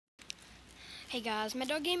Hey guys, Mad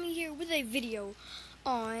Dog Gaming here with a video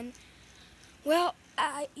on, well,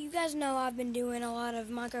 you guys know I've been doing a lot of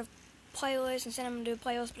Minecraft playlists and saying I'm going to do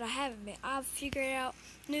playlists, but I haven't been. I've figured out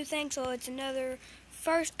new things, so it's another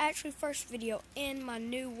first video in my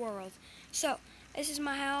new world. So, this is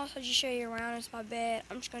my house. I'll just show you around. It's my bed.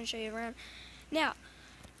 I'm just going to show you around. Now,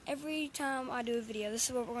 every time I do a video, this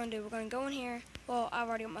is what we're going to do. We're going to go in here. Well, I've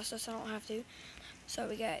already got my stuff, so I don't have to. So,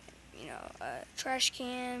 we got, a trash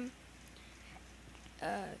can.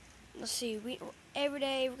 Let's see, every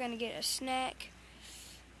day we're gonna get a snack,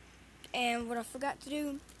 and what I forgot to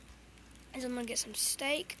do is I'm gonna get some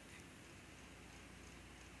steak,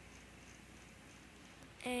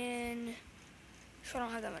 and so I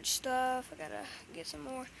don't have that much stuff, I gotta get some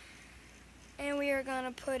more, and we are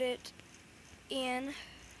gonna put it in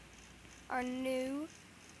our new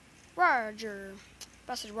Roger,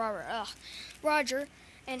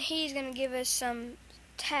 and he's gonna give us some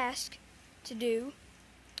task to do.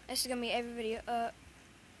 This is going to be every video.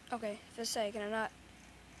 Okay, for a second, I'm not.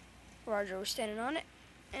 Roger, we're standing on it.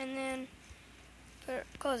 And then,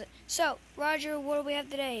 close it. So, Roger, what do we have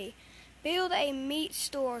today? Build a meat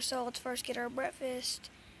store. So, let's first get our breakfast.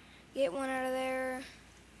 Get one out of there.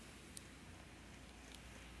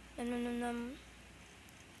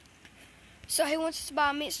 So, he wants us to buy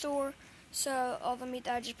a meat store. So, all the meat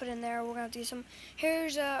that I just put in there, we're going to have to get some.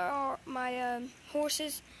 Here's my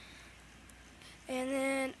horses. And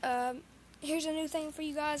then here's a new thing for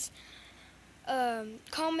you guys.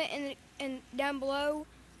 Comment in down below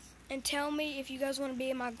and tell me if you guys want to be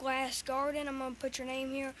in my glass garden. I'm gonna put your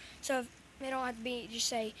name here, so if they don't have to be. Just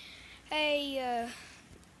say, "Hey,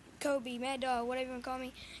 Kobe, Mad Dog, whatever you want to call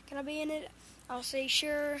me. Can I be in it?" I'll say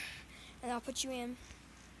sure, and I'll put you in.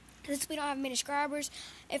 Since we don't have many subscribers,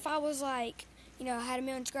 if I was like, I had a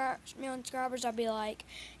million subscribers, I'd be like,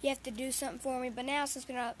 you have to do something for me. But now, since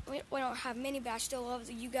we don't have many, but I still love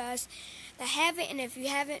you guys that have it. And if you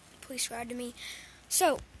haven't, please subscribe to me.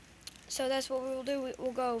 So that's what we'll do.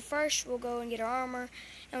 We'll go first. We'll go and get our armor,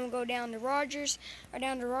 and we'll go down to Roger,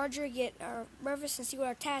 get our breakfast, and see what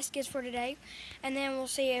our task is for today. And then we'll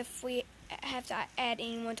see if we have to add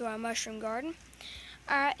anyone to our mushroom garden.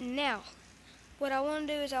 All right, now what I want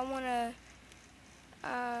to do is I want to.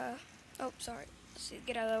 Oh, sorry. Let's see,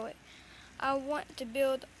 get out of the way. I want to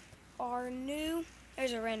build our new.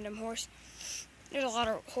 There's a random horse. There's a lot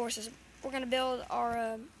of horses. We're gonna build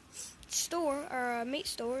our store, our meat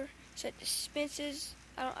store. So it dispenses.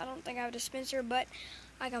 I don't think I have a dispenser, but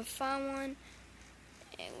I can find one,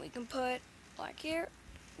 and we can put like here.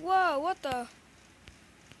 Whoa! What the?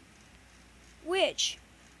 Which?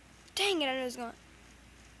 Dang it! I know it's gone.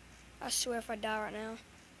 I swear, if I die right now,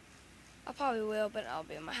 I probably will, but I'll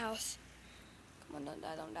be in my house. Come on, don't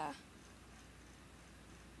die, don't die.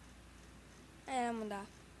 And I'm gonna die.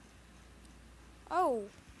 Oh,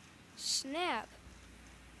 snap.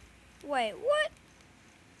 Wait, what?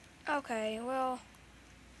 Okay, well,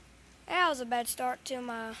 that was a bad start to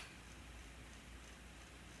my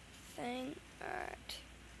thing. Alright.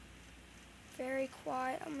 Very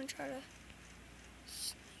quiet. I'm gonna try to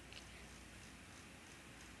sneak.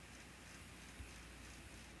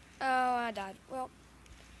 Oh, I died. Well,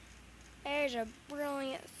 there's a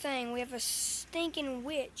brilliant thing. We have a stinking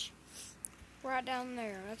witch right down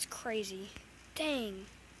there. That's crazy. Dang.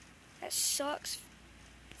 That sucks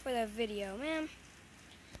for the video, man.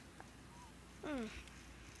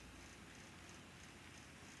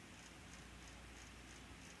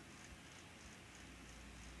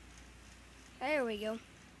 There we go.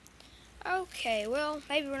 Okay, well,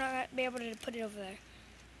 maybe we're not going to be able to put it over there.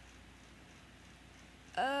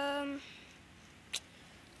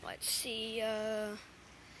 Let's see,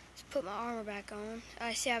 let's put my armor back on.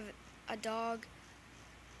 I see I have a dog.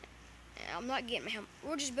 I'm not getting my helmet.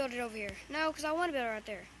 We'll just build it over here. No, because I want to build it right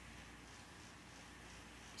there.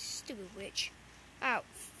 Stupid witch. Alright,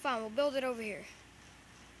 fine, we'll build it over here.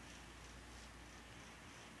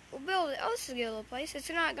 We'll build it. Oh, this is a good little place. It's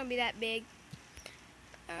not going to be that big.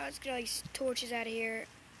 Let's get all these torches out of here.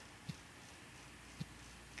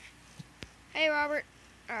 Hey, Robert.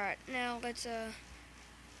 Alright, now let's,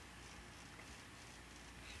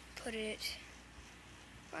 put it.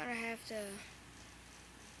 Might have to.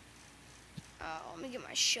 Let me get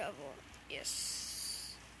my shovel.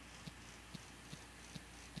 Yes.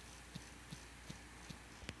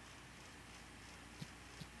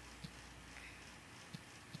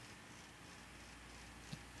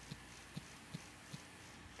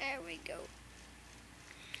 There we go.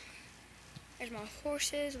 There's my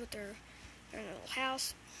horses with their little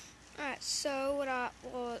house. Alright, so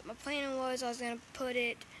what my plan was I was gonna put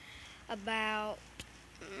it about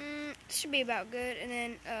should be about good. And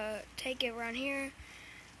then take it around here,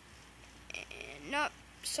 and not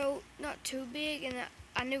too big. And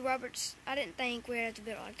I knew I didn't think we'd have to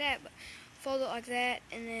build it like that, but fold it like that,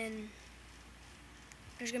 and then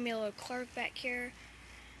there's gonna be a little clerk back here.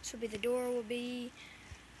 This will be the door will be,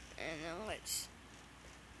 and then let's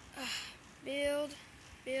build,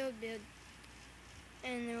 and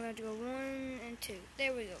then we're gonna do a 1 and 2.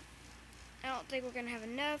 There we go. I don't think we're gonna have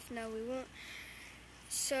enough. No, we won't.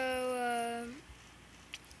 So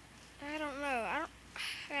I don't know. I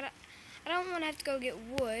don't want to have to go get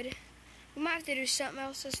wood. We might have to do something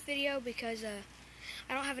else this video because I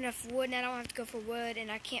don't have enough wood, and I don't have to go for wood, and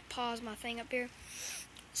I can't pause my thing up here.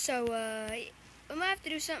 So we might have to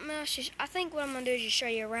do something else. I think what I'm gonna do is just show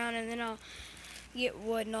you around, and then I'll get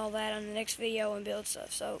wood and all that on the next video and build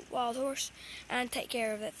stuff. So wild horse, and take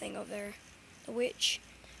care of that thing over there, the witch.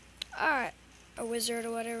 Alright, a wizard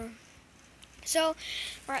or whatever. So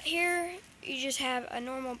right here you just have a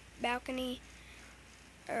normal balcony,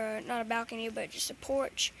 or not a balcony, but just a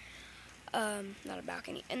porch. Not a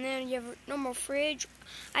balcony. And then you have a normal fridge.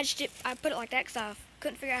 I put it like that because I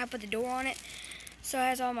couldn't figure out how to put the door on it. So it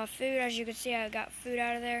has all my food. As you can see, I got food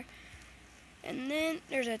out of there. And then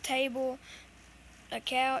there's a table, a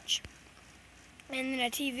couch, and then a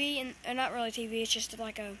TV, and not really TV, it's just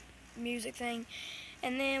like a music thing.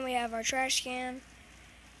 And then we have our trash can.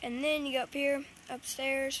 And then you go up here,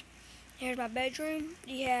 upstairs. Here's my bedroom.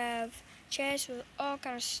 You have chests with all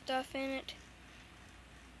kind of stuff in it.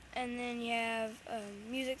 And then you have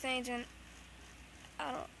music things and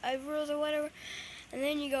overalls or whatever. And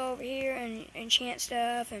then you go over here and enchant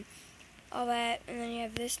stuff and all that. And then you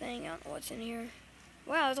have this thing. I don't know what's in here.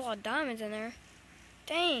 Wow, there's a lot of diamonds in there.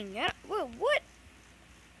 Dang. What?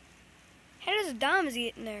 How does the diamonds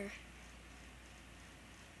get in there?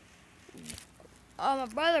 Oh, my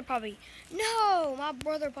brother probably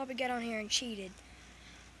got on here and cheated.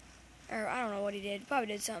 Or I don't know what he did. Probably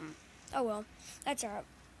did something. Oh well, that's alright.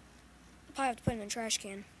 Probably have to put it in the trash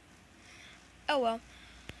can. Oh well.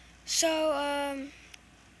 So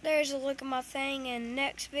there's a look at my thing, and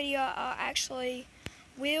next video I actually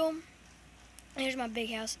will. Here's my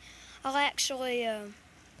big house. I'll actually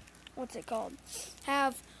what's it called?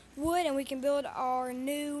 Have wood, and we can build our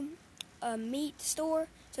new meat store.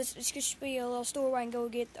 So it's just be a little store where I can go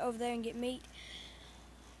get over there and get meat,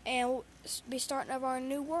 and we'll be starting up our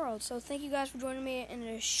new world. So thank you guys for joining me in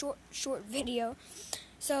a short video.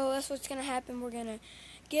 So that's what's gonna happen. We're gonna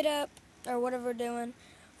get up, or whatever we're doing.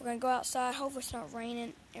 We're gonna go outside. Hopefully it's not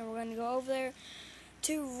raining, and we're gonna go over there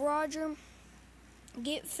to Roger,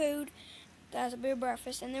 get food. That's a big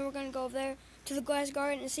breakfast, and then we're gonna go over there to the glass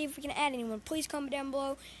garden and see if we can add anyone. Please comment down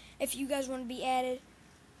below if you guys want to be added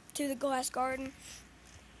to the glass garden.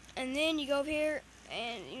 And then you go over here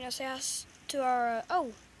and say us to our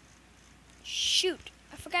oh shoot,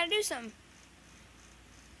 I forgot to do something.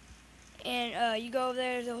 And you go over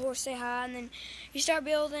there to the horse, say hi, and then you start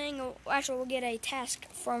building. Actually, we'll get a task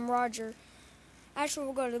from Roger. Actually,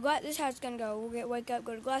 we'll go to this is how it's gonna go. We'll wake up,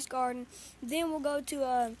 go to glass garden, then we'll go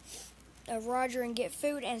to Roger and get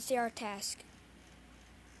food and see our task.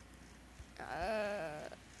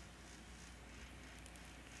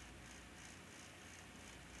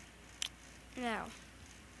 Now,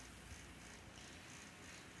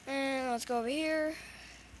 and let's go over here.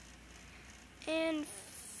 And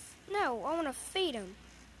no, I want to feed them.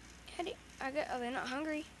 Are they not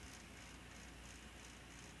hungry?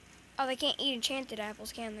 Oh, they can't eat enchanted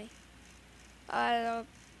apples, can they? Oh,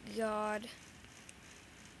 God.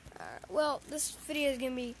 Well, this video is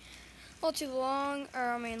going to be a little too long,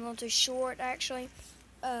 a little too short, actually,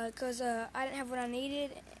 because I didn't have what I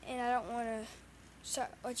needed, and I don't want to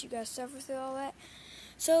let you guys suffer through all that.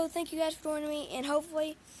 So, thank you guys for joining me, and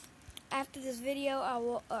hopefully, after this video,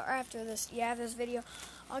 after this video,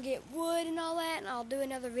 I'll get wood and all that, and I'll do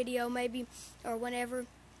another video maybe, or whenever.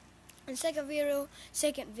 And second video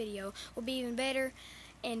will be even better,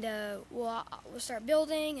 and we'll start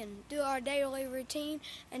building and do our daily routine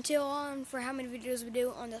until for how many videos we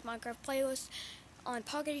do on this Minecraft playlist on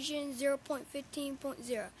Pocket Edition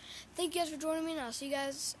 0.15.0. Thank you guys for joining me, and I'll see you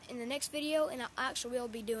guys in the next video. And I actually will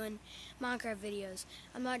be doing Minecraft videos.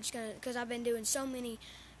 I'm not just gonna, because I've been doing so many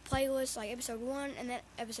playlists, like episode 1 and then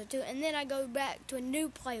episode 2, and then I go back to a new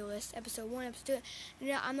playlist, episode 1, episode 2.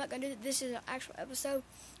 No, I'm not gonna do that. This is an actual episode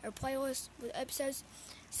or playlist with episodes.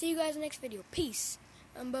 See you guys in the next video. Peace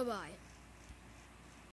and bye bye.